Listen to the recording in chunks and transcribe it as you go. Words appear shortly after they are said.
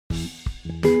Good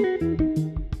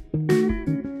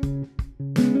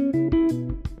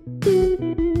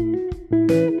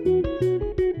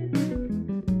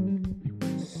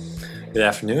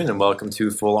afternoon and welcome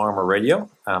to Full Armor Radio.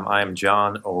 I am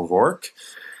John O'Rourke,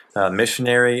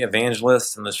 missionary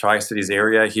evangelist in the Tri-Cities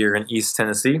area here in East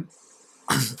Tennessee.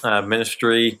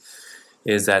 Ministry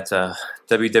is at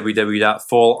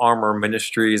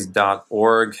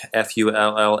www.fullarmorministries.org,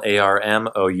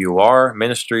 FULLARMOUR,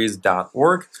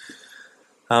 ministries.org.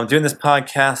 I'm doing this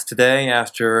podcast today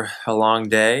after a long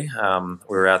day. We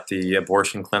were at the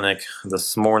abortion clinic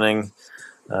this morning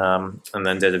and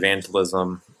then did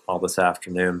evangelism all this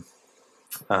afternoon.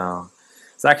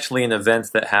 It's actually an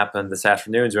event that happened this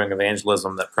afternoon during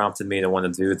evangelism that prompted me to want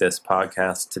to do this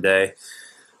podcast today.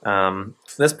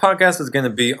 This podcast is going to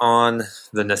be on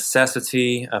the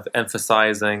necessity of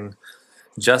emphasizing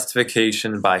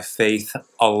justification by faith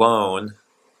alone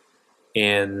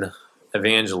in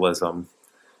evangelism,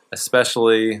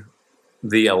 especially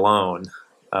the alone.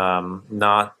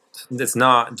 It's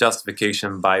not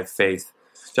justification by faith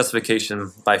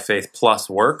plus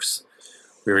works.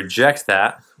 We reject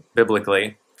that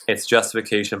biblically. It's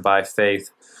justification by faith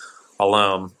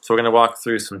alone. So we're going to walk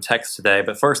through some text today.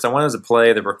 But first, I wanted to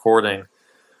play the recording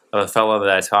of a fellow that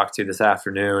I talked to this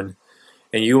afternoon.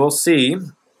 And you will see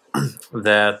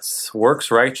that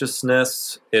works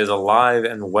righteousness is alive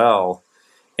and well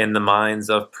in the minds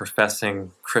of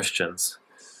professing Christians.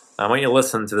 I want you to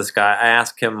listen to this guy. I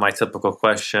asked him my typical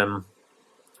question,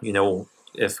 what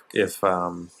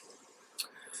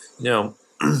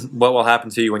will happen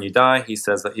to you when you die? He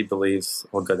says that he believes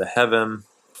we'll go to heaven,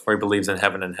 or he believes in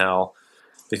heaven and hell,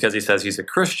 because he says he's a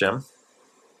Christian.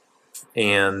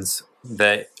 And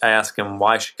that I ask him,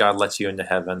 why should God let you into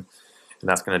heaven? And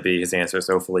that's going to be his answer,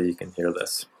 so hopefully you can hear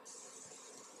this.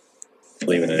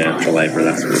 Believe in an afterlife or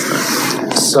that sort of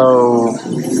thing. So,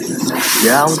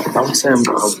 yeah, I would say I'm a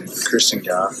Christian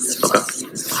guy. Okay.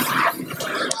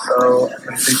 So,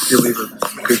 I think if you live a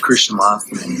good Christian life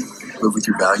and live with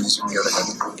your values, you can go to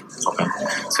heaven. Okay.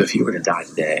 So if you were to die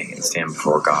today and stand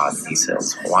before God, and he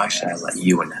says, why should I let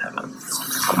you into heaven?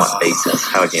 On what basis?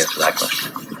 How would you answer that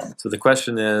question? So the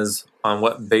question is, on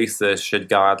what basis should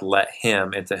God let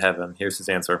him into heaven? Here's his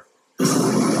answer.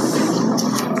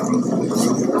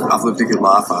 I've lived a good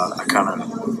life.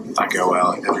 I go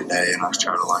out every day and I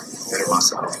try to better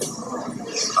myself.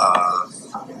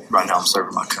 Right now I'm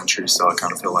serving my country, so I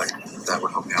kind of feel like that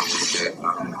would help me out a little bit.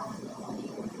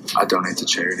 I donate to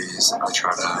charities. I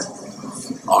try to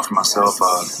offer myself.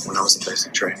 When I was in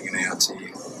basic training in AIT,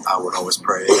 I would always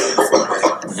pray every day.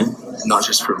 Mm-hmm. Not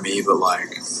just for me, but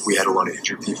we had a lot of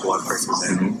injured people. I'd pray for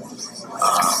them.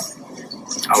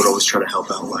 Mm-hmm. I would always try to help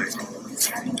out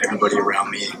everybody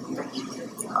around me.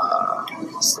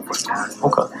 Stuff like that.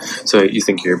 Okay. So you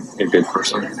think you're a good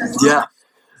person? Yeah.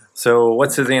 So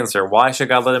what's his answer? Why should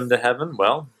God let him to heaven?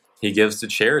 Well, he gives to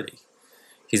charity.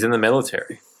 He's in the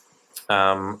military.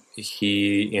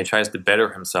 He tries to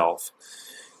better himself.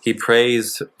 He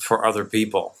prays for other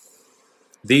people.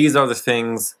 These are the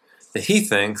things that he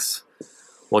thinks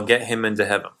will get him into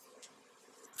heaven.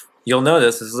 You'll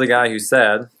notice, this is a guy who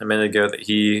said a minute ago that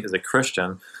he is a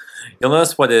Christian. You'll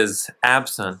notice what is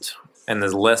absent in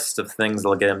his list of things that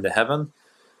will get him to heaven.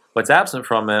 What's absent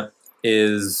from it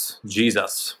is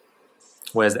Jesus.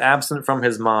 What is absent from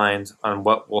his mind on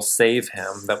what will save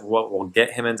him, that what will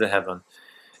get him into heaven,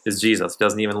 is Jesus. He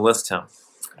doesn't even list him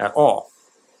at all.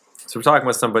 So we're talking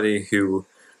with somebody who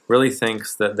really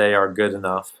thinks that they are good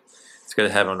enough to go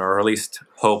to heaven, or at least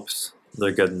hopes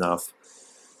they're good enough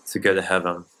to go to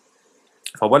heaven.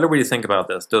 Well, what are we to think about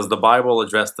this? Does the Bible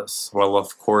address this? Well,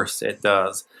 of course it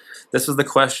does. This is the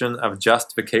question of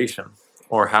justification,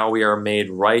 or how we are made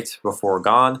right before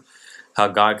God, how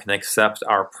God can accept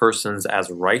our persons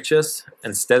as righteous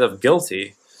instead of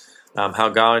guilty, how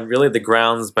God, really the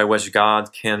grounds by which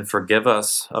God can forgive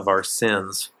us of our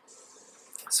sins.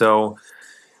 So,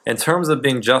 in terms of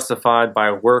being justified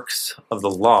by works of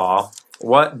the law,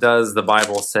 what does the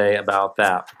Bible say about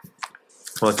that?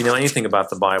 Well, if you know anything about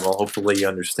the Bible, hopefully you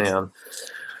understand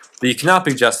that you cannot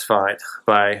be justified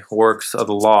by works of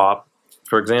the law.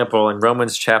 For example, in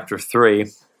Romans chapter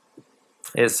 3,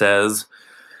 it says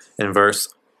in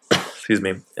verse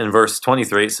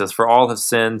 23, it says, "For all have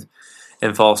sinned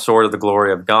and fall short of the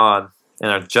glory of God,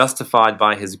 and are justified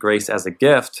by his grace as a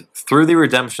gift through the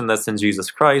redemption that's in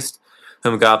Jesus Christ,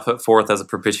 whom God put forth as a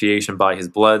propitiation by his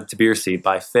blood to be received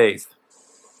by faith."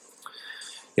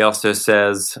 He also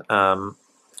says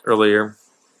earlier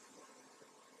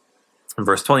in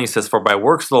verse 20, he says, "For by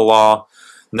works of the law,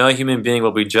 no human being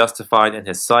will be justified in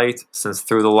his sight, since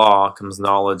through the law comes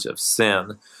knowledge of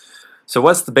sin." So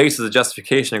what's the basis of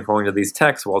justification according to these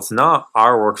texts? Well, it's not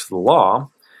our works of the law.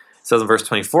 It says in verse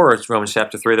 24, it's Romans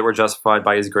chapter 3, that we're justified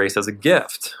by his grace as a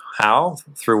gift. How?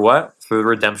 Through what? Through the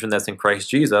redemption that's in Christ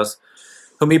Jesus,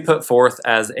 whom he put forth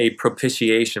as a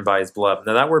propitiation by his blood.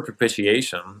 Now that word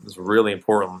propitiation is really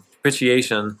important.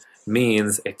 Propitiation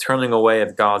means a turning away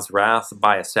of God's wrath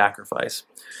by a sacrifice.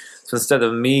 So instead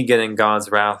of me getting God's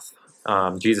wrath,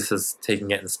 Jesus is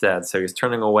taking it instead. So he's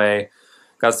turning away,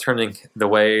 God's turning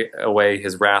away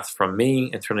his wrath from me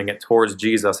and turning it towards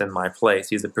Jesus in my place.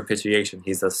 He's a propitiation.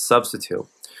 He's a substitute.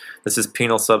 This is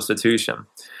penal substitution.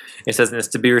 It says it's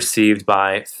to be received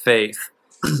by faith.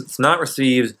 It's not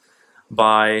received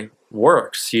by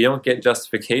works. You don't get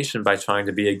justification by trying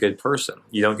to be a good person.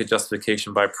 You don't get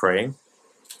justification by praying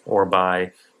or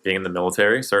by being in the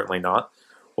military, certainly not,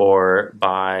 or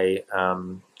by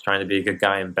trying to be a good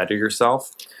guy and better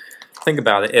yourself. Think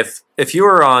about it. If you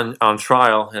were on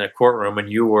trial in a courtroom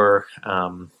and you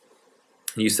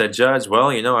said, Judge, well,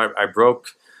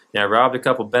 I robbed a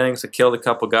couple banks, I killed a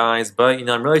couple guys, but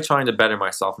I'm really trying to better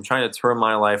myself. I'm trying to turn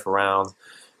my life around.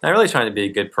 I'm really trying to be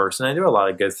a good person. I do a lot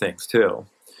of good things too.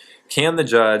 Can the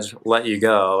judge let you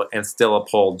go and still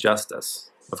uphold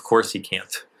justice? Of course he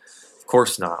can't. Of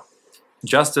course not.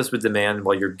 Justice would demand,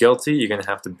 well, you're guilty, you're going to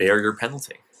have to bear your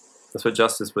penalty. That's what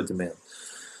justice would demand.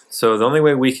 So the only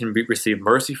way we can receive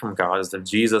mercy from God is if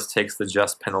Jesus takes the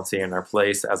just penalty in our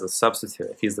place as a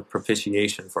substitute. He's the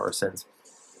propitiation for our sins.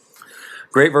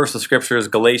 Great verse of scripture is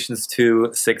Galatians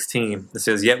 2:16. It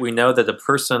says, "Yet we know that a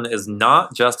person is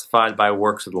not justified by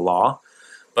works of the law,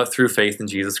 but through faith in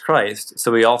Jesus Christ.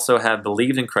 So we also have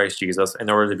believed in Christ Jesus in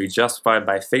order to be justified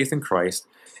by faith in Christ,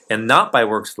 and not by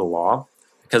works of the law,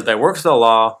 because by works of the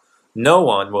law, no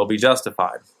one will be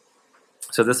justified."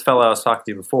 So this fellow I was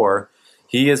talking to before,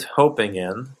 he is hoping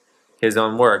in his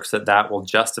own works that will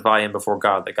justify him before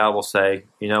God, that God will say,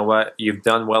 you know what, you've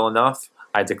done well enough,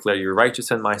 I declare you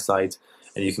righteous in my sight,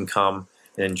 and you can come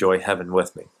and enjoy heaven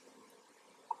with me.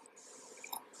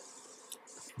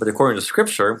 But according to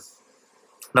Scripture,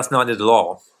 that's not it at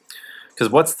all. Because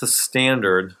what's the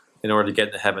standard in order to get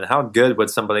into heaven? How good would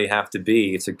somebody have to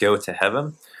be to go to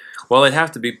heaven? Well, they'd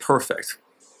have to be perfect.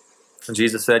 And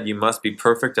Jesus said, you must be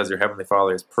perfect as your heavenly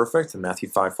Father is perfect, in Matthew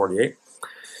 5:48. It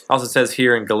also says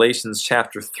here in Galatians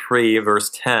chapter 3, verse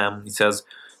 10, he says,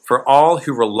 "For all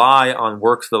who rely on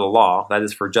works of the law," that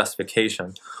is for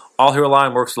justification, "all who rely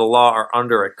on works of the law are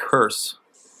under a curse."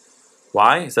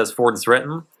 Why? It says, "For it is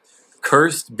written,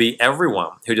 cursed be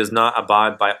everyone who does not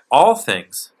abide by all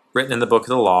things written in the book of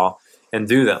the law and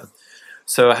do them."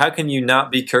 So how can you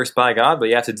not be cursed by God? But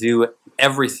you have to do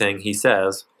everything he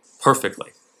says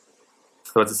perfectly.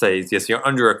 So what's it say? Yes, you're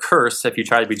under a curse if you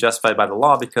try to be justified by the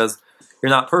law because you're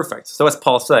not perfect. So what's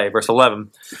Paul say? Verse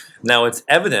 11, "Now it's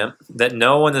evident that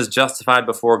no one is justified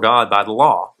before God by the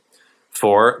law.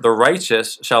 For the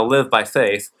righteous shall live by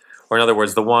faith," or in other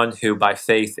words, the one who by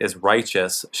faith is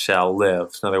righteous shall live.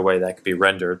 It's another way that could be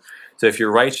rendered. So if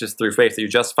you're righteous through faith, that you're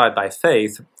justified by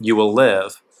faith, you will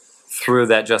live through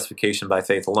that justification by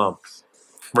faith alone.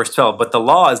 Verse 12, "But the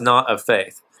law is not of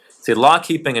faith." See,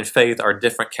 law-keeping and faith are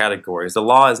different categories. The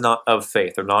law is not of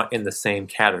faith. They're not in the same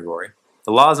category.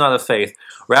 The law is not of faith.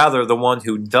 Rather, the one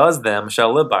who does them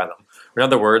shall live by them. In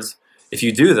other words, if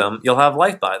you do them, you'll have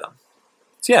life by them.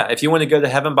 So yeah, if you want to go to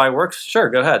heaven by works, sure,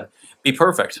 go ahead. Be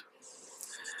perfect.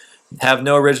 Have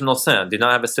no original sin. Do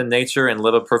not have a sin nature and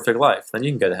live a perfect life. Then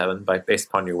you can go to heaven based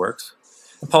upon your works.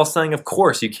 And Paul's saying, of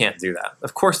course you can't do that.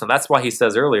 Of course not. That's why he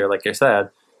says earlier, like I said,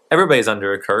 everybody's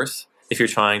under a curse if you're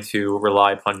trying to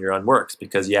rely upon your own works,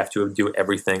 because you have to do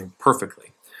everything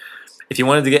perfectly. If you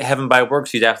wanted to get heaven by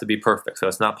works, you'd have to be perfect, so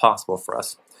it's not possible for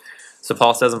us. So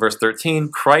Paul says in verse 13,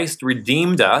 "Christ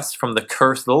redeemed us from the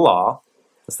curse of the law."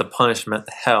 That's the punishment,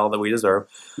 the hell that we deserve.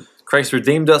 Christ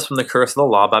redeemed us from the curse of the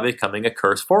law by becoming a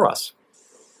curse for us.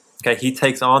 Okay, he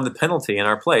takes on the penalty in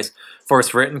our place. "For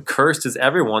it's written, cursed is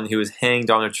everyone who is hanged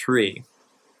on a tree."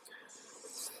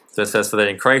 So it says, "So that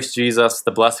in Christ Jesus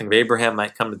the blessing of Abraham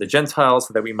might come to the Gentiles,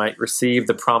 so that we might receive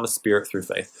the promised Spirit through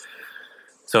faith."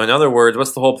 So in other words,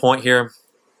 what's the whole point here?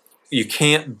 You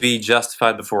can't be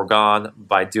justified before God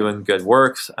by doing good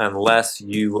works unless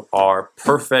you are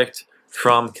perfect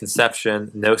from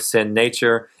conception, no sin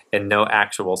nature, and no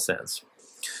actual sins.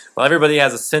 Well, everybody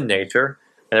has a sin nature,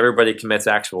 and everybody commits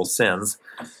actual sins.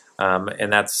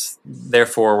 And that's,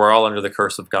 therefore, we're all under the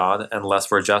curse of God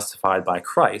unless we're justified by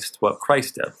Christ, what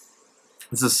Christ did.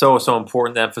 This is so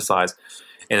important to emphasize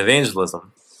in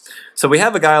evangelism. So we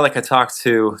have a guy like I talked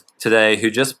to today who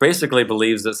just basically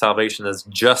believes that salvation is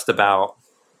just about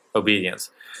obedience.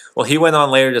 Well, he went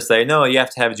on later to say, no, you have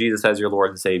to have Jesus as your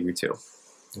Lord and Savior too.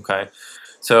 Okay?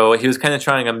 So he was kind of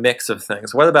trying a mix of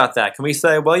things. What about that? Can we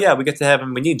say, well, yeah, we get to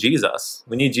heaven. We need Jesus.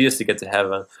 We need Jesus to get to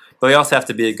heaven. But we also have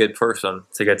to be a good person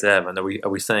to get to heaven. Are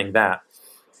we saying that?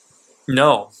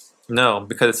 No,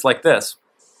 because it's like this.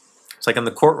 It's like in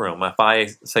the courtroom. If I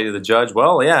say to the judge,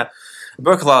 well, yeah, I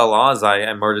broke a lot of laws.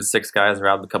 I murdered 6 guys and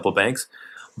robbed a couple banks.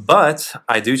 But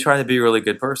I do try to be a really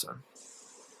good person.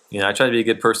 I try to be a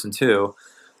good person too.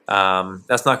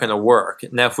 That's not going to work.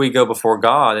 Now, if we go before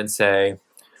God and say,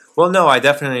 well, no, I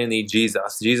definitely need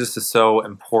Jesus. Jesus is so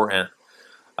important.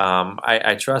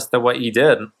 I trust that what he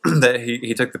did, that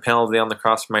he took the penalty on the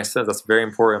cross for my sins. That's very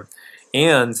important.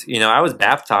 And, I was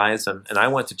baptized and I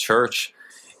went to church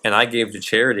and I gave to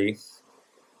charity.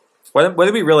 What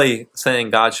are we really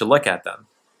saying God should look at then?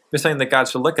 We're saying that God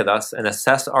should look at us and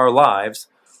assess our lives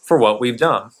for what we've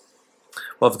done.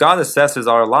 Well, if God assesses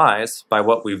our lives by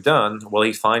what we've done, will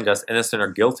he find us innocent or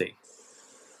guilty?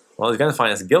 Well, he's going to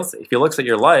find us guilty. If he looks at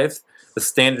your life, the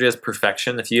standard is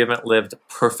perfection. If you haven't lived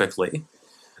perfectly,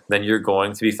 then you're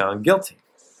going to be found guilty.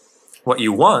 What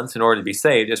you want in order to be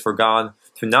saved is for God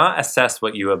to not assess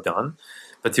what you have done,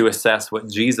 but to assess what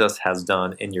Jesus has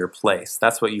done in your place.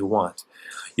 That's what you want.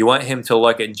 You want him to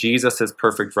look at Jesus'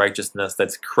 perfect righteousness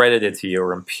that's credited to you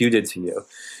or imputed to you.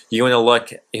 You want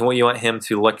him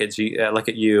to look at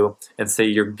you and say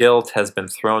your guilt has been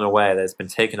thrown away, that it's been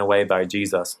taken away by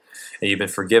Jesus, and you've been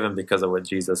forgiven because of what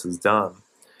Jesus has done.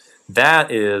 That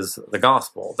is the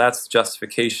gospel. That's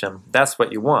justification. That's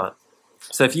what you want.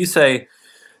 So if you say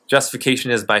justification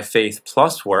is by faith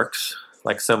plus works,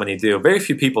 like so many do, very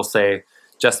few people say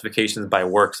justification is by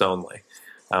works only.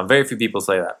 Very few people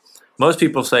say that. Most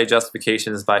people say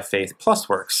justification is by faith plus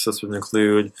works. This would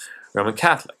include Roman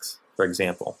Catholics, for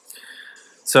example.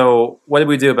 So what do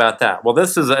we do about that? Well,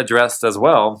 this is addressed as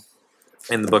well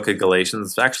in the book of Galatians.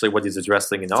 It's actually what he's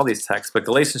addressing in all these texts. But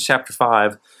Galatians chapter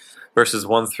 5, verses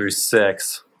 1 through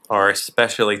 6 are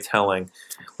especially telling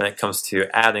when it comes to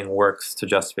adding works to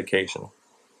justification.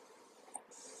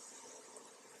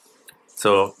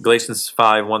 So Galatians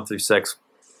 5, 1 through 6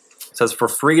 says, "For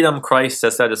freedom Christ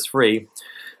has set us free.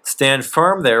 Stand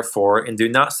firm, therefore, and do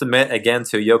not submit again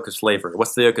to a yoke of slavery."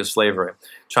 What's the yoke of slavery?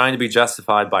 Trying to be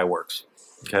justified by works.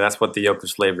 Okay, that's what the yoke of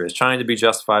slavery is. Trying to be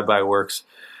justified by works,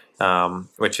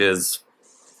 which is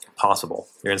possible.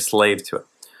 You're enslaved to it.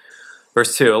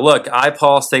 Verse 2, "Look, I,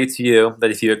 Paul, say to you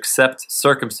that if you accept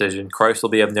circumcision, Christ will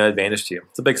be of no advantage to you."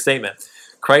 It's a big statement.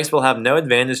 Christ will have no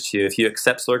advantage to you if you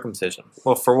accept circumcision.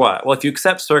 Well, for what? Well, if you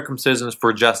accept circumcision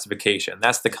for justification,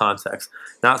 that's the context.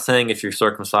 Not saying if you're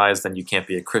circumcised, then you can't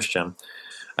be a Christian.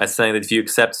 It's saying that if you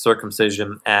accept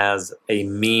circumcision as a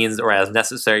means or as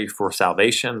necessary for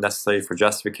salvation, necessary for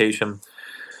justification,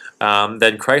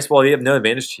 then Christ will be of no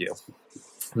advantage to you.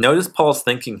 Notice Paul's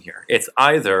thinking here. It's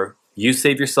either you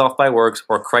save yourself by works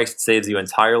or Christ saves you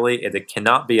entirely. It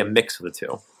cannot be a mix of the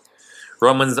two.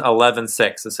 Romans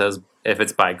 11:6, it says, if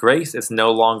it's by grace, it's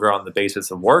no longer on the basis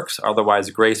of works, otherwise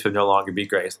grace would no longer be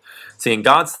grace. See, in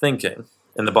God's thinking,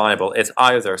 in the Bible, it's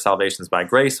either salvation is by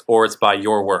grace or it's by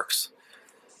your works.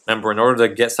 Remember, in order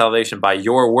to get salvation by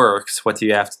your works, what do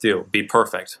you have to do? Be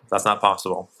perfect. That's not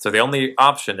possible. So the only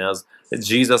option is that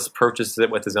Jesus purchases it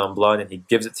with his own blood and he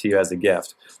gives it to you as a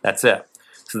gift. That's it.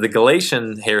 So the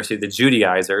Galatian heresy, the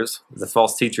Judaizers, the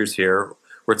false teachers here,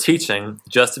 were teaching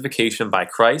justification by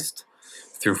Christ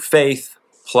through faith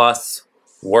plus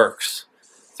works.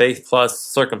 Faith plus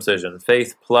circumcision.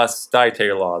 Faith plus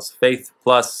dietary laws. Faith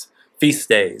plus feast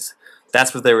days.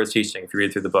 That's what they were teaching if you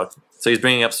read through the book. So he's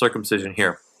bringing up circumcision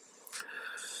here.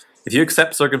 If you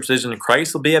accept circumcision,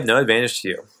 Christ will be of no advantage to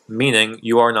you, meaning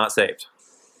you are not saved.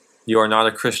 You are not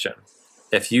a Christian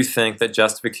if you think that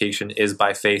justification is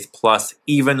by faith plus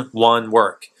even one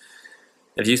work.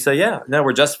 If you say, yeah, no,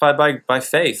 we're justified by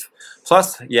faith,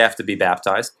 plus you have to be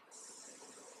baptized,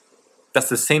 that's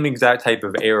the same exact type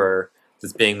of error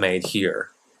that's being made here.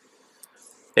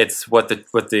 It's what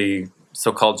the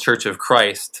so-called Church of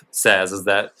Christ says, is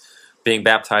that being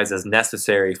baptized is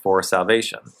necessary for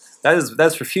salvation.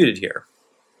 That's refuted here.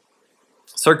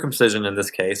 Circumcision in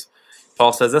this case,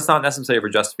 Paul says that's not necessary for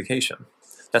justification.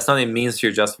 That's not a means to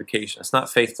your justification. It's not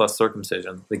faith plus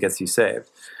circumcision that gets you saved.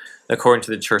 According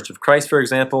to the Church of Christ, for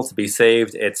example, to be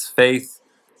saved, it's faith,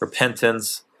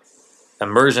 repentance,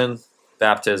 immersion,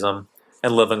 baptism,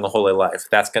 and living a holy life.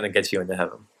 That's going to get you into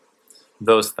heaven.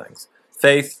 Those things.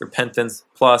 Faith, repentance,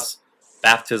 plus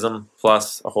baptism,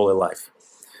 plus a holy life.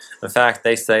 In fact,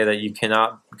 they say that you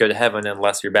cannot go to heaven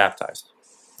unless you're baptized.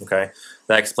 Okay?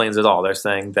 That explains it all. They're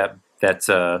saying that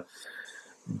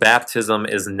baptism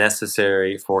is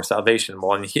necessary for salvation.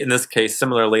 Well, in this case,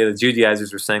 similarly, the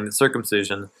Judaizers were saying that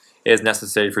circumcision is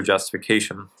necessary for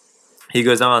justification. He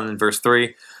goes on in verse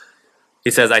 3,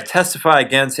 He says, I testify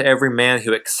again to every man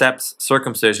who accepts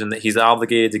circumcision that he's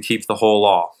obligated to keep the whole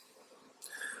law.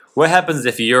 What happens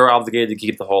if you're obligated to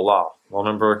keep the whole law? Well,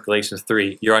 remember Galatians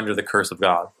 3, you're under the curse of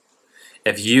God.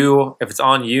 If it's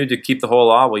on you to keep the whole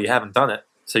law, well, you haven't done it,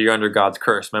 so you're under God's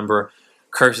curse. Remember,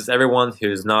 curse is everyone who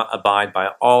does not abide by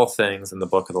all things in the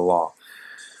book of the law.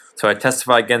 So I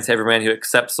testify against every man who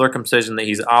accepts circumcision that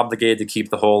he's obligated to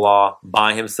keep the whole law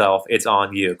by himself. It's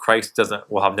on you. Christ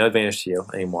will have no advantage to you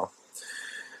anymore.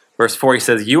 Verse 4, he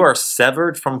says, you are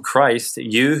severed from Christ,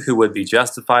 you who would be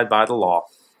justified by the law.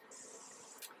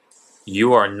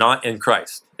 You are not in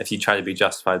Christ if you try to be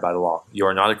justified by the law. You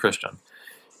are not a Christian.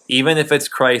 Even if it's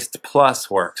Christ plus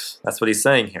works. That's what he's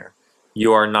saying here.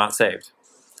 You are not saved.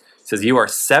 He says you are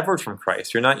severed from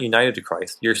Christ. You're not united to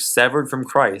Christ. You're severed from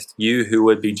Christ, you who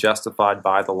would be justified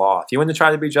by the law. If you want to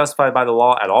try to be justified by the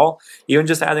law at all, even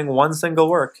just adding one single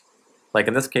work, like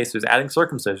in this case, who's adding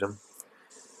circumcision,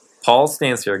 Paul's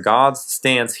stance here, God's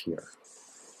stance here,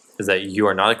 is that you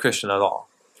are not a Christian at all.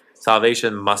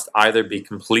 Salvation must either be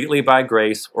completely by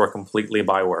grace or completely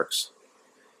by works.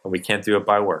 And we can't do it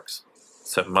by works.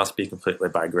 So it must be completely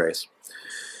by grace.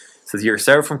 It says, you're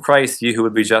severed from Christ, you who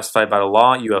would be justified by the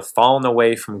law, you have fallen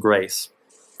away from grace.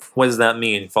 What does that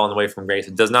mean, fallen away from grace?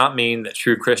 It does not mean that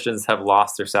true Christians have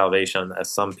lost their salvation,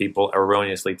 as some people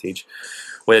erroneously teach.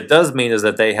 What it does mean is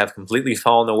that they have completely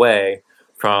fallen away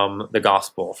from the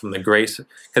gospel, from the grace.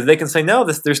 Because they can say, no,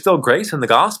 there's still grace in the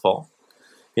gospel.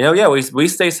 You know, yeah, we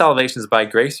say salvation is by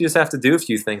grace. You just have to do a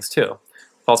few things too.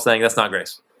 Paul's saying that's not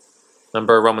grace.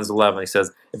 Remember Romans 11, he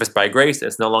says, if it's by grace,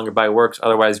 it's no longer by works.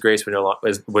 Otherwise, grace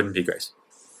wouldn't be grace.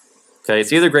 Okay,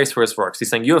 it's either grace or it's works. He's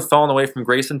saying you have fallen away from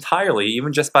grace entirely.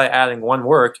 Even just by adding one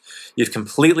work, you've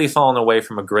completely fallen away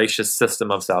from a gracious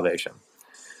system of salvation.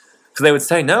 Because they would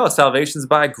say, no, salvation is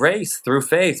by grace, through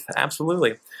faith.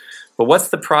 Absolutely. But what's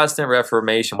the Protestant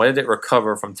Reformation? What did it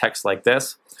recover from texts like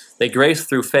this? That grace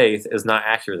through faith is not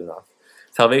accurate enough.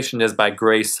 Salvation is by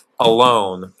grace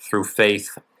alone, through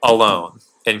faith alone,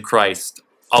 in Christ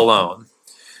alone.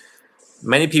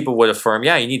 Many people would affirm,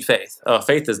 yeah, you need faith.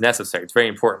 Faith is necessary. It's very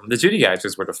important. The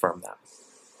Judaizers would affirm that.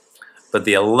 But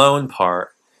the alone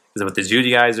part is what the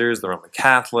Judaizers, the Roman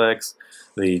Catholics,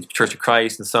 the Church of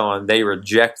Christ, and so on, they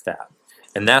reject that.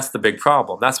 And that's the big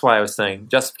problem. That's why I was saying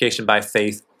justification by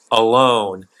faith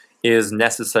alone is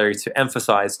necessary to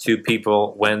emphasize to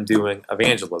people when doing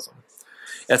evangelism.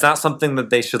 It's not something that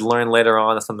they should learn later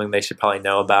on. It's something they should probably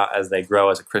know about as they grow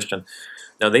as a Christian.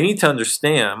 Now, they need to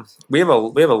understand, we have a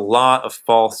lot of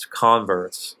false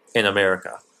converts in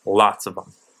America, lots of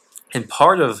them. And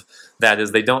part of that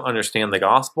is they don't understand the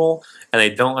gospel, and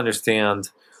they don't understand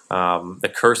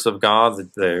the curse of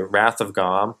God, the wrath of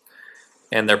God,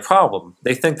 and their problem.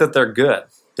 They think that they're good.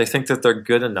 They think that they're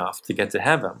good enough to get to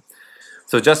heaven.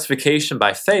 So justification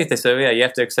by faith, they say, oh, yeah, you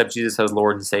have to accept Jesus as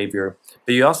Lord and Savior,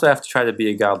 but you also have to try to be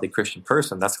a godly Christian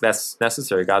person. That's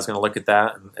necessary. God's going to look at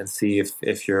that and see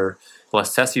if you're,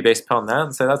 let's test you based upon that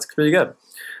and say that's pretty good.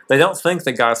 They don't think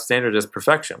that God's standard is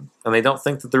perfection, and they don't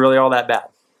think that they're really all that bad.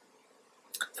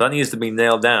 So that needs to be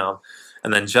nailed down.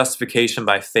 And then justification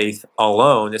by faith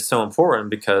alone is so important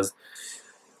because,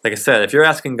 like I said, if you're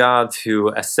asking God to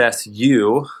assess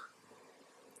you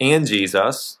and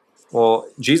Jesus, well,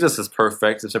 Jesus is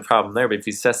perfect. There's a problem there. But if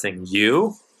he's assessing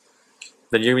you,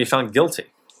 then you're going to be found guilty.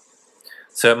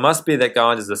 So it must be that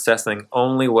God is assessing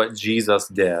only what Jesus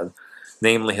did,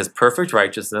 namely his perfect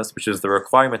righteousness, which is the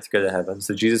requirement to go to heaven.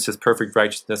 So Jesus' perfect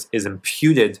righteousness is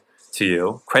imputed to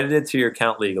you, credited to your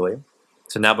account legally.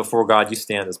 So now before God you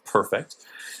stand as perfect.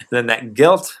 And then that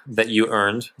guilt that you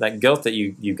earned, that guilt that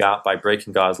you got by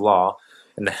breaking God's law,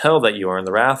 and the hell that you earned,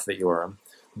 the wrath that you earned,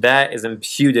 that is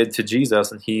imputed to Jesus,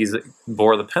 and he's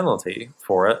bore the penalty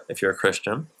for it if you're a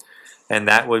Christian. And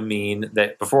that would mean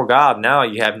that before God, now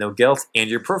you have no guilt and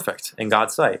you're perfect in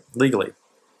God's sight, legally.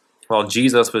 While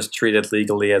Jesus was treated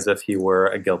legally as if he were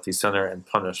a guilty sinner and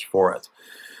punished for it.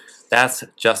 That's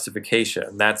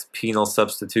justification. That's penal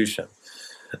substitution.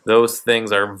 Those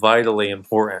things are vitally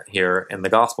important here in the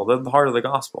gospel. They're the heart of the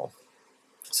gospel.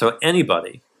 So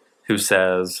anybody who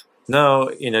says, no,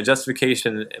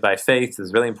 justification by faith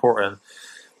is really important,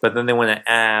 but then they want to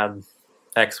add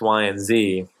X, Y, and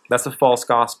Z, that's a false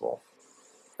gospel.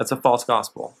 That's a false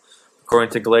gospel. According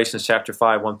to Galatians chapter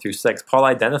 5, 1 through 6, Paul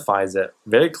identifies it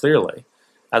very clearly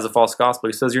as a false gospel.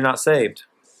 He says you're not saved.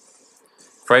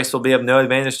 Christ will be of no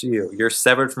advantage to you. You're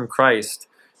severed from Christ.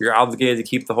 You're obligated to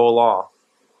keep the whole law.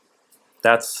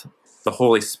 That's the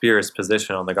Holy Spirit's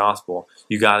position on the gospel.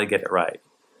 You got to get it right.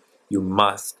 You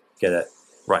must get it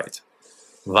right.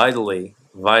 Vitally,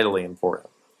 vitally important.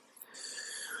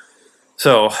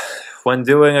 So, when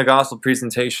doing a gospel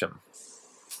presentation,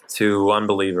 to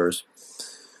unbelievers.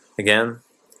 Again,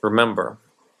 remember,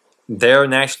 they're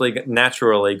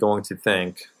naturally going to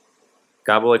think,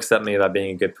 God will accept me by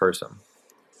being a good person.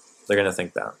 They're going to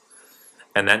think that.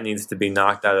 And that needs to be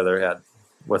knocked out of their head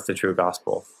with the true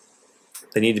gospel.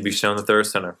 They need to be shown that they're a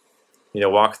sinner.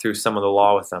 Walk through some of the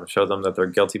law with them, show them that they're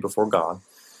guilty before God,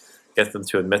 get them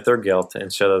to admit their guilt,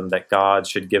 and show them that God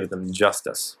should give them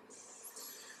justice.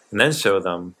 And then show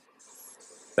them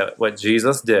that what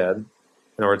Jesus did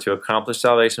in order to accomplish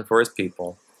salvation for his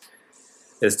people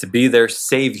is to be their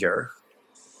Savior.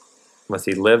 Once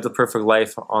he lived a perfect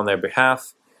life on their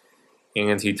behalf,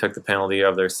 and he took the penalty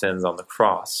of their sins on the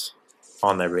cross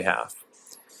on their behalf.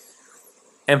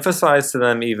 Emphasize to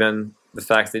them even the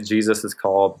fact that Jesus is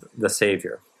called the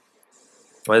Savior.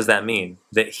 What does that mean?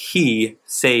 That he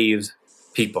saves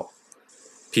people.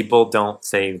 People don't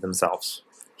save themselves.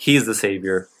 He's the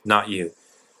Savior, not you.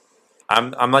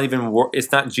 I'm not even,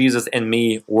 it's not Jesus and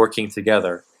me working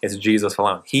together. It's Jesus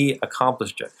alone. He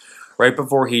accomplished it. Right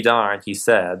before he died, he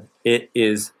said, "It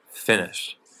is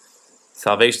finished."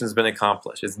 Salvation has been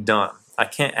accomplished. It's done. I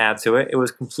can't add to it. It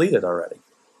was completed already.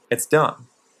 It's done.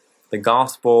 The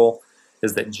gospel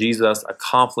is that Jesus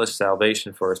accomplished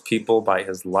salvation for his people by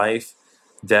his life,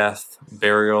 death,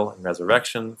 burial, and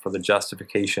resurrection for the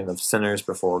justification of sinners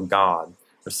before God,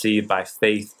 received by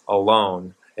faith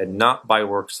alone and not by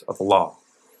works of the law.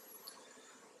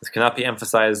 This cannot be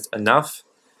emphasized enough.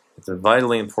 It's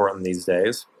vitally important these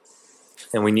days,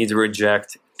 and we need to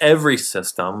reject every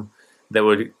system that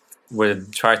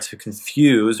would try to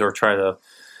confuse or try to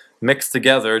mix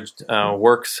together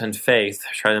works and faith,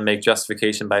 try to make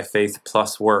justification by faith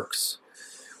plus works.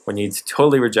 We need to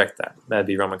totally reject that. That'd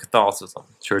be Roman Catholicism,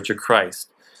 Church of Christ,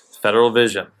 Federal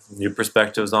Vision, New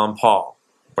Perspectives on Paul.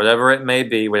 Whatever it may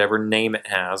be, whatever name it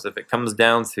has, if it comes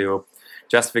down to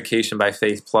justification by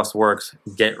faith plus works,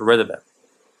 get rid of it.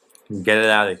 Get it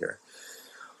out of here.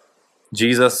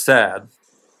 Jesus said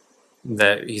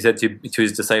that he said to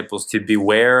his disciples to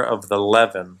beware of the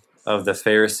leaven of the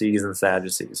Pharisees and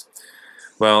Sadducees.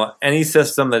 Well, any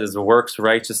system that is works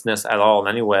righteousness at all in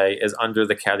any way is under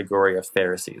the category of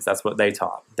Pharisees. That's what they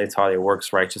taught. They taught a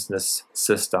works righteousness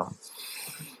system.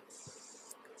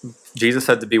 Jesus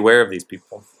said to beware of these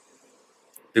people.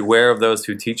 Beware of those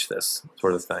who teach this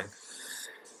sort of thing.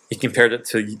 He compared it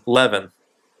to leaven,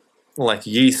 like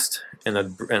yeast in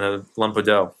a lump of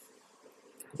dough.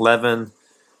 Leaven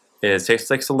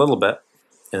takes a little bit,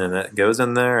 and then it goes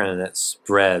in there and it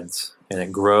spreads and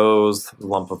it grows the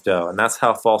lump of dough. And that's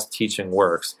how false teaching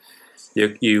works.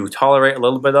 You tolerate a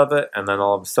little bit of it, and then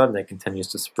all of a sudden it continues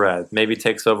to spread. Maybe it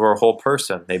takes over a whole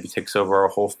person. Maybe it takes over a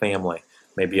whole family.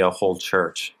 Maybe a whole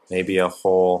church. Maybe a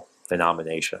whole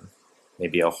denomination.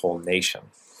 Maybe a whole nation.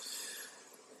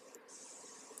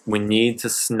 We need to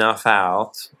snuff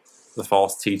out the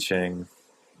false teaching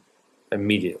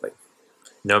immediately,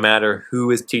 no matter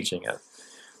who is teaching it.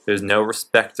 There's no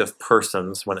respect of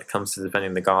persons when it comes to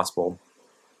defending the gospel.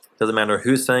 It doesn't matter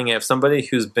who's saying it. If somebody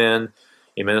who's been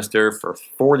a minister for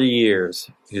 40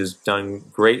 years, who's done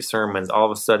great sermons, all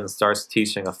of a sudden starts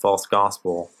teaching a false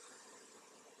gospel,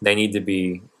 they need to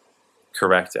be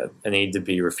corrected. They need to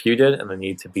be refuted, and they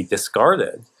need to be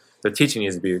discarded. Their teaching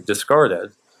needs to be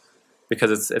discarded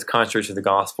because it's contrary to the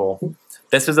gospel.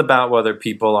 This is about whether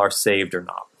people are saved or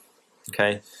not.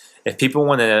 Okay? If people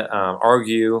want to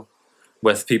argue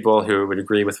with people who would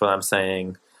agree with what I'm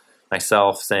saying,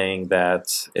 myself saying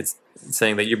that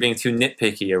you're being too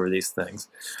nitpicky over these things,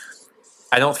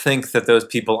 I don't think that those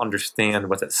people understand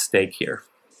what's at stake here.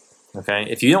 Okay?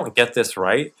 If you don't get this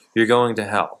right, you're going to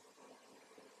hell.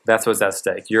 That's what's at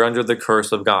stake. You're under the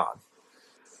curse of God.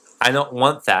 I don't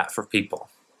want that for people.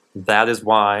 That is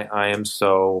why I am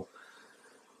so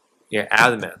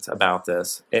adamant about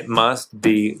this. It must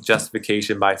be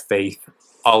justification by faith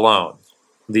alone.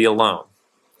 The alone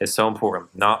is so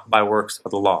important, not by works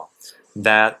of the law.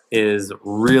 That is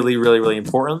really, really, really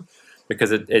important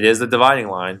because it is a dividing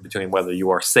line between whether you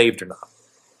are saved or not.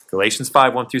 Galatians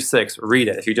 5, 1 through 6, read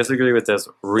it. If you disagree with this,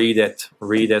 read it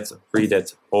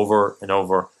over and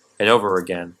over and over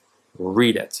again.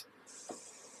 Read it.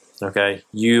 Okay?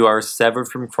 You are severed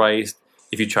from Christ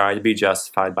if you try to be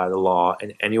justified by the law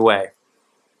in any way.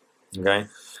 Okay?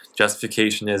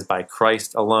 Justification is by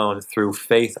Christ alone, through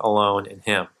faith alone in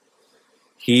Him.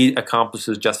 He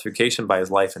accomplishes justification by His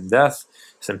life and death,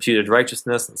 His imputed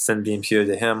righteousness, and sin being imputed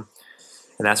to Him.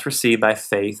 And that's received by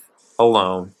faith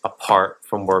alone, apart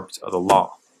from works of the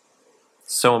law.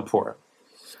 So important.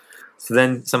 So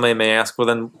then somebody may ask, well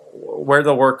then, where do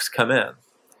the works come in?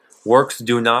 Works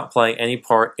do not play any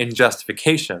part in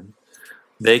justification.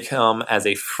 They come as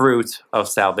a fruit of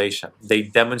salvation. They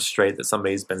demonstrate that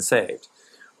somebody's been saved.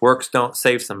 Works don't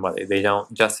save somebody. They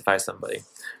don't justify somebody.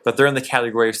 But they're in the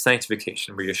category of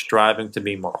sanctification, where you're striving to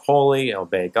be more holy and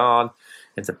obey God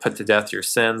and to put to death your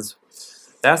sins.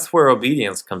 That's where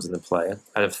obedience comes into play.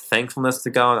 Out of thankfulness to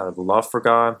God, out of love for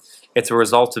God. It's a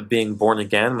result of being born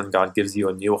again when God gives you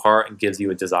a new heart and gives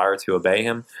you a desire to obey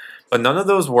Him. But none of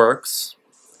those works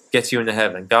gets you into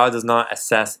heaven. God does not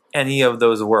assess any of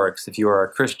those works if you are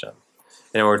a Christian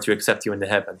in order to accept you into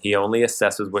heaven. He only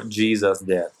assesses what Jesus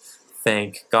did.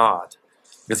 Thank God.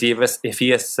 Because if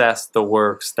He assessed the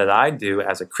works that I do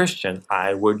as a Christian,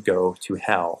 I would go to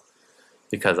hell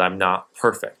because I'm not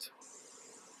perfect.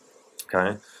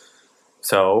 Okay?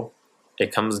 So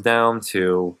it comes down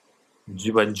to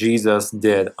what Jesus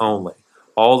did only.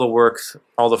 All the works,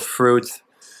 all the fruit,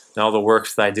 and all the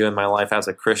works that I do in my life as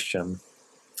a Christian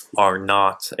are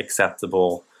not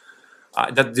acceptable.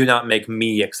 That do not make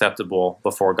me acceptable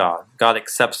before God. God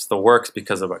accepts the works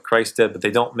because of what Christ did, but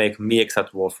they don't make me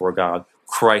acceptable before God.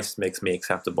 Christ makes me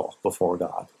acceptable before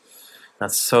God.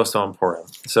 That's so, so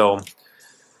important. So,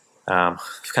 to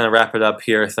kind of wrap it up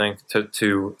here, I think,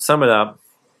 to sum it up,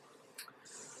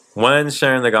 when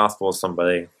sharing the gospel with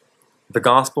somebody, the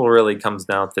gospel really comes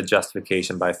down to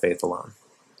justification by faith alone.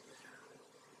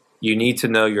 You need to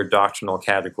know your doctrinal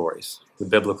categories, the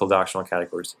biblical doctrinal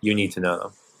categories. You need to know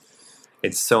them.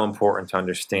 It's so important to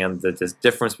understand that there's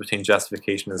difference between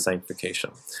justification and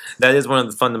sanctification. That is one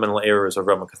of the fundamental errors of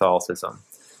Roman Catholicism.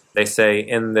 They say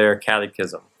in their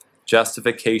catechism,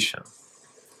 justification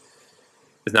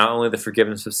is not only the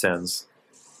forgiveness of sins,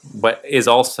 but is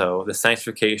also the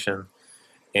sanctification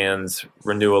and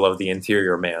renewal of the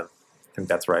interior man. I think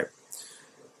that's right.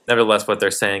 Nevertheless, what they're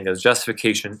saying is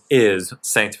justification is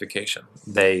sanctification.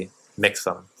 They mix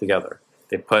them together.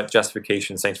 They put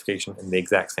justification and sanctification in the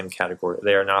exact same category.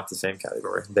 They are not the same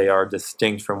category. They are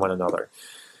distinct from one another.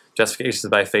 Justification is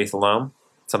by faith alone,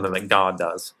 something that God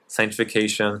does.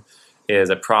 Sanctification is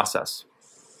a process.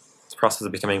 It's a process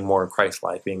of becoming more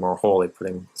Christ-like, being more holy,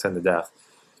 putting sin to death.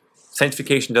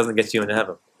 Sanctification doesn't get you into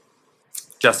heaven.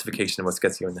 Justification is what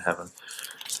gets you into heaven.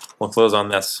 We'll close on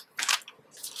this.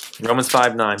 Romans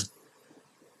 5:9.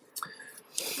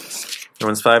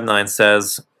 Romans 5:9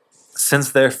 says,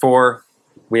 "Since therefore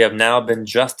we have now been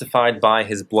justified by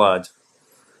His blood,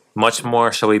 much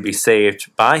more shall we be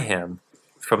saved by Him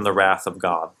from the wrath of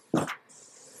God."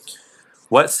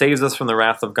 What saves us from the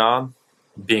wrath of God?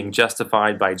 Being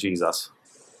justified by Jesus.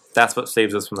 That's what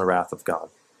saves us from the wrath of God.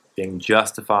 Being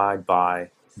justified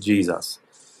by Jesus.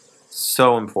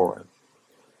 So important.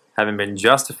 Having been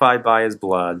justified by His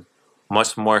blood,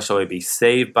 much more shall we be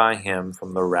saved by Him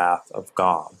from the wrath of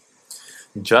God.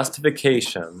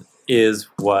 Justification is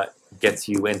what gets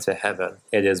you into heaven.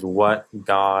 It is what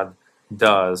God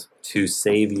does to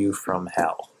save you from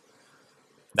hell.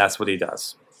 That's what He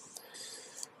does.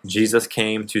 Jesus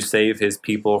came to save His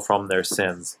people from their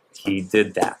sins. He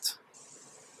did that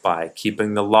by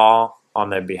keeping the law on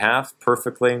their behalf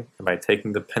perfectly and by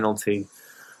taking the penalty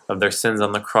of their sins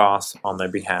on the cross on their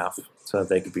behalf so that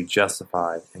they could be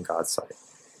justified in God's sight.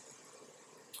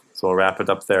 So we'll wrap it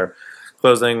up there.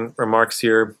 Closing remarks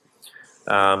here.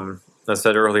 As I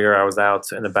said earlier, I was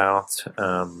out and about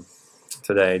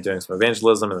today doing some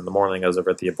evangelism, and in the morning I was over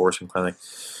at the abortion clinic.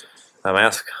 I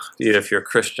ask you, if you're a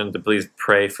Christian, to please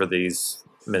pray for these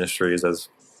ministries, as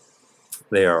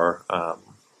they are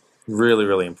really,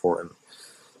 really important,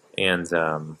 and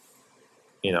are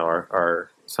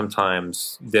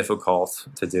sometimes difficult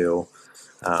to do.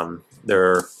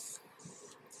 There are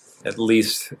at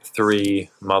least 3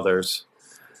 mothers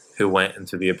who went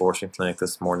into the abortion clinic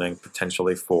this morning,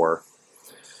 potentially 4,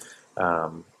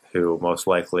 who most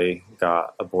likely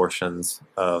got abortions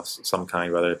of some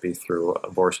kind, whether it be through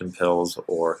abortion pills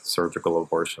or surgical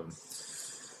abortion.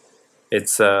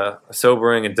 It's a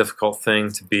sobering and difficult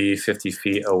thing to be 50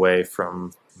 feet away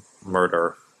from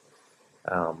murder.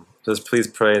 Just please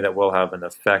pray that we'll have an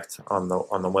effect on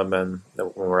the women,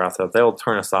 that when we're out there, they'll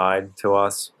turn aside to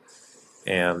us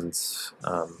and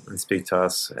speak to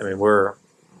us. I mean, we're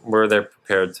there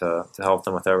prepared to help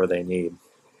them with whatever they need.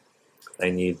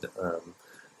 They need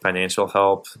financial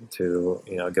help to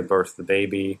give birth to the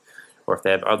baby, or if they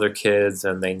have other kids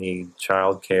and they need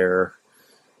child care,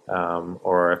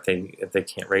 or if they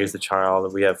can't raise the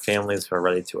child. We have families who are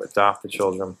ready to adopt the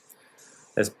children.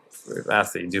 I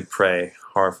ask that you do pray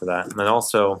hard for that. And then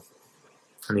also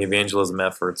in the evangelism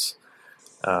efforts,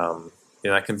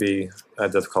 that can be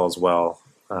difficult as well.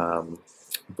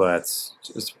 But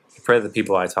just pray that the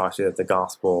people I talk to, that the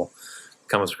gospel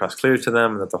comes across clear to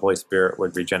them, and that the Holy Spirit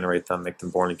would regenerate them, make them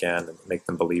born again, and make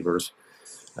them believers,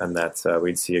 and that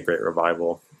we'd see a great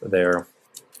revival there.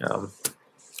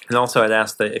 And also I'd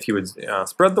ask that if you would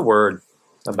spread the word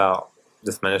about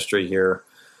this ministry here,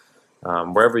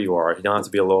 wherever you are. You don't have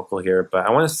to be a local here, but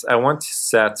I want to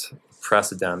set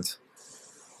precedent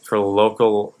for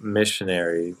local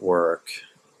missionary work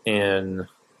in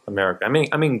America.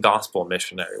 I mean gospel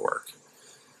missionary work,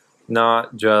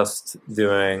 not just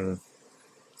doing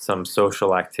some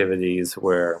social activities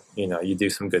where you do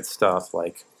some good stuff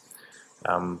like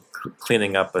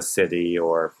cleaning up a city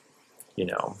or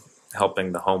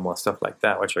helping the homeless, stuff like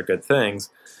that, which are good things.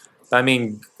 I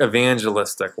mean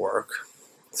evangelistic work,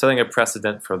 setting a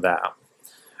precedent for that.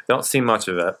 I don't see much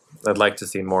of it. I'd like to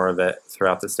see more of it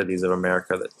throughout the cities of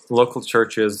America, that local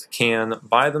churches can,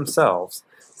 by themselves,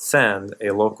 send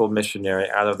a local missionary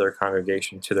out of their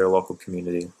congregation to their local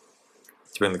community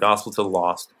to bring the gospel to the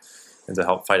lost and to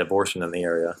help fight abortion in the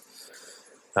area.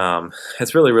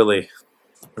 It's really, really,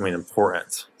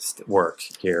 important work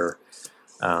here,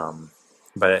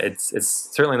 but it's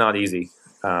certainly not easy.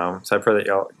 So I pray that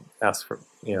y'all ask for,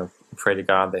 pray to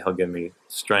God that He'll give me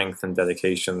strength and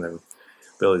dedication and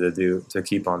ability to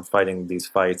keep on fighting these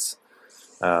fights.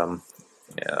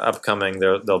 Upcoming,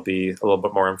 there'll be a little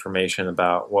bit more information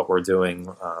about what we're doing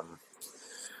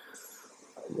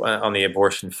on the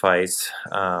abortion fight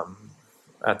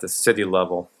at the city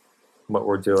level, what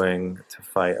we're doing to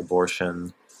fight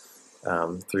abortion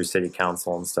through city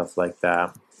council and stuff like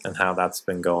that, and how that's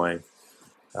been going.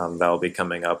 That'll be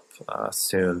coming up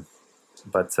soon.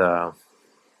 But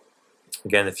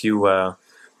again, if you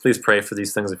please pray for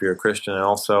these things if you're a Christian, and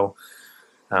also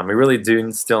we really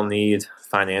do still need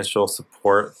financial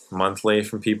support monthly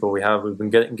from people. We've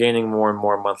been gaining more and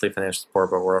more monthly financial support,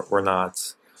 but we're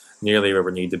not nearly where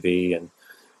we need to be. And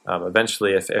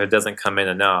eventually, if it doesn't come in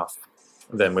enough,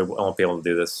 then we won't be able to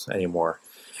do this anymore,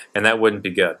 and that wouldn't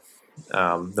be good.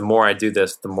 The more I do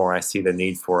this, the more I see the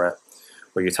need for it.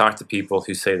 Where you talk to people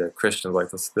who say they're Christians,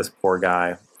 like this poor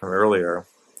guy from earlier,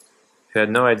 who had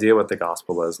no idea what the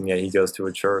gospel is, and yet he goes to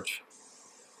a church.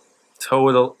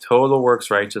 Total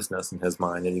works righteousness in his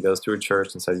mind, and he goes to a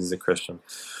church and says he's a Christian.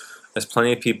 There's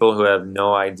plenty of people who have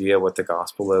no idea what the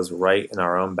gospel is right in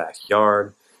our own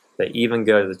backyard. They even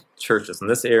go to the churches in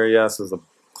this area. This is a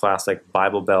classic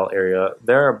Bible Belt area.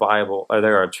 There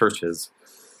are churches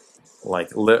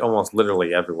like almost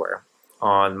literally everywhere.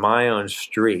 On my own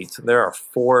street, there are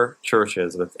 4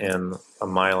 churches within a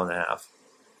mile and a half.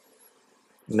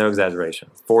 No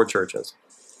exaggeration. 4 churches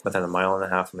within a mile and a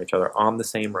half from each other on the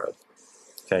same road.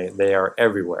 Okay, they are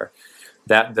everywhere.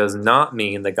 That does not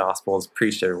mean the gospel is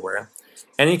preached everywhere.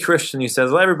 Any Christian who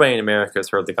says, well, everybody in America has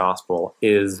heard the gospel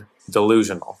is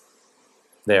delusional.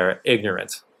 They are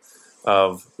ignorant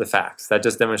of the facts. That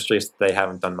just demonstrates that they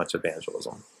haven't done much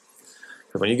evangelism.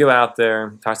 Because when you go out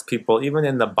there, talk to people, even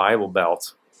in the Bible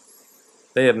Belt,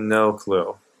 they have no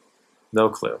clue. No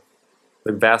clue.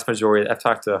 The vast majority, I've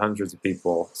talked to hundreds of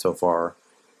people so far,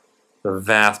 the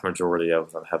vast majority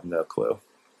of them have no clue.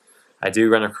 I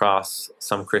do run across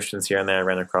some Christians here and there. I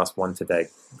ran across one today.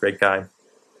 Great guy.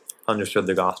 Understood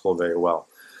the gospel very well.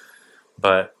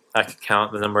 But I could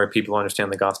count the number of people who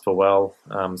understand the gospel well.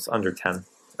 It's under 10.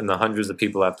 And the hundreds of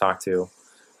people I've talked to,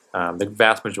 the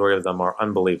vast majority of them are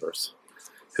unbelievers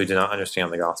who do not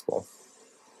understand the gospel.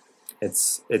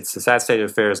 It's a sad state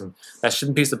of affairs, and that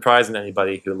shouldn't be surprising to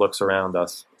anybody who looks around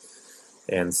us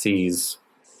and sees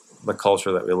the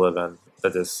culture that we live in,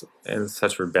 that is in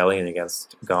such rebellion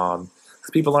against God. Because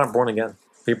people aren't born again.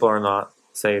 People are not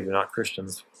saved. They're not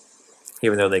Christians,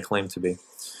 even though they claim to be.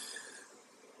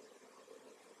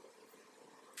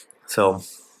 So,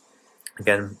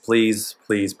 again, please,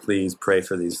 please, please pray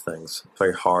for these things.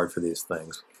 Pray hard for these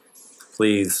things.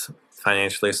 Please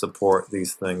financially support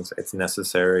these things. It's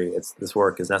necessary. This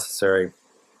work is necessary,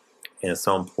 and it's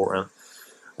so important.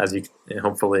 As you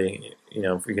hopefully,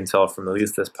 if you can tell from at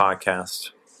least this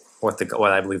podcast,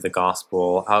 what I believe the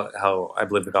gospel, how I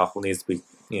believe the gospel needs to be,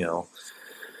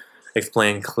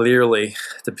 explained clearly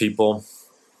to people.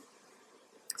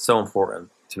 So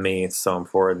important to me. It's so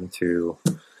important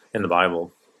in the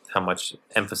Bible, how much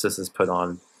emphasis is put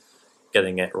on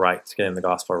getting it right, getting the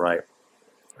gospel right.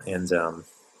 And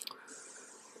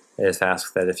I just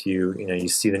ask that if you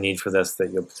see the need for this,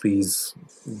 that you'll please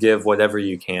give whatever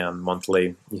you can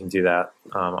monthly. You can do that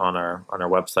on our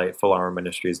website,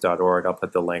 fullarmorministries.org. I'll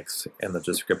put the links in the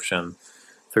description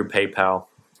through PayPal.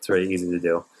 It's very easy to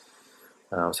do.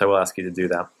 So I will ask you to do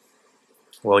that.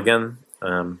 Well, again,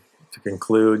 to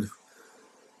conclude,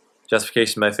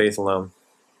 justification by faith alone,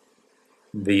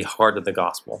 the heart of the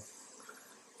gospel.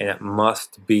 And it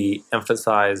must be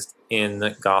emphasized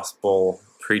in gospel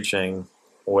preaching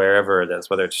wherever it is,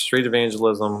 whether it's street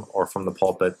evangelism or from the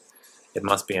pulpit. It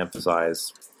must be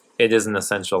emphasized. It is an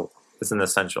essential. It's an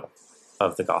essential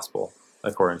of the gospel.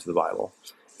 according to the Bible.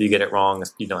 If you get it wrong,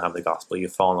 you don't have the gospel.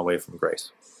 You've fallen away from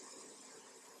grace.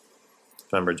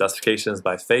 Remember, justification is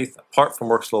by faith, apart from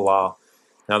works of the law.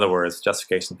 In other words,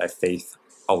 justification by faith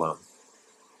alone.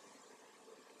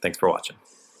 Thanks for watching.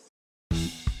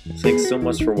 Thanks so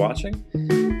much for watching.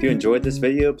 If you enjoyed this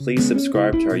video, please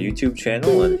subscribe to our YouTube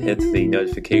channel and hit the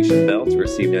notification bell to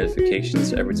receive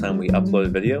notifications every time we upload a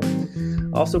video.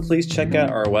 Also, please check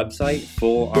out our website,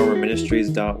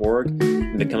 fullarmorministries.org,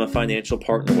 and become a financial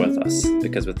partner with us,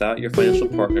 because without your financial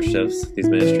partnerships, these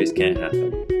ministries can't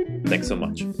happen. Thanks so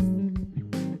much.